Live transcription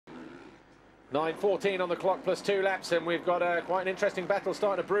9:14 on the clock plus 2 laps, and we've got quite an interesting battle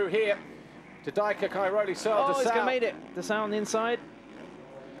starting to brew here. To Dycker, Cairoli, Oh, he's made it. Desau on the inside.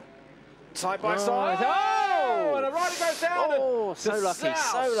 Side by side. Oh! And a rider goes down. Oh, so lucky,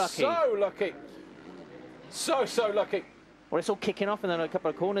 so lucky. So lucky. So lucky. Well, it's all kicking off in a couple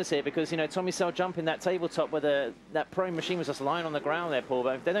of corners here because, you know, Tommy Searle jumping that tabletop where that pro machine was just lying on the ground there, Paul.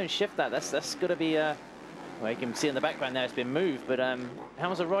 But if they don't shift that, that's going to be... well, you can see in the background there it's been moved, but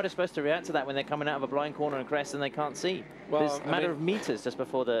how is a rider supposed to react to that when they're coming out of a blind corner and crest and they can't see? Well, there's a matter of meters just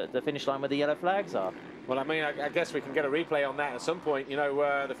before the finish line where the yellow flags are. Well, I mean, I guess we can get a replay on that at some point. You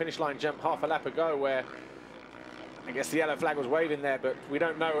know, the finish line jump half a lap ago where I guess the yellow flag was waving there, but we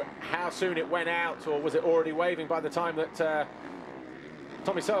don't know how soon it went out, or was it already waving by the time that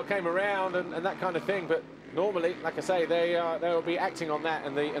Tommy Searle came around and that kind of thing. But normally, like I say, they will be acting on that,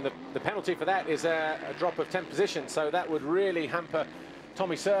 and the penalty for that is a drop of 10 positions. So that would really hamper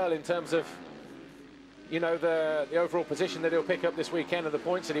Tommy Searle in terms of, you know, the overall position that he'll pick up this weekend and the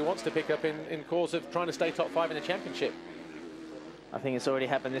points that he wants to pick up in cause of trying to stay top 5 in the championship. I think it's already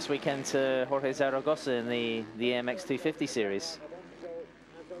happened this weekend to Jorge Zaragoza in the MX250 series.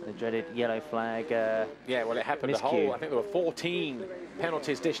 The dreaded yellow flag. Yeah, well, it happened the whole. I think there were 14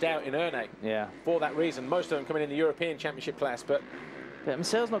 penalties dished out in Erne. Yeah. For that reason, most of them coming in the European Championship class. But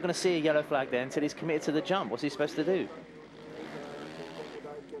Searle's not going to see a yellow flag there until he's committed to the jump. What's he supposed to do?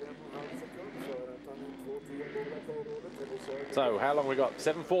 So how long we got?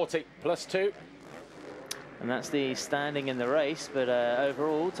 7:40 plus 2. And that's the standing in the race. But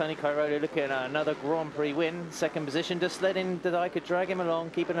overall, Tony Cairoli looking at another Grand Prix win. Second position, just letting Dycker drag him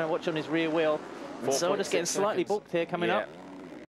along, keeping a watch on his rear wheel. And so just getting slightly booked here coming up.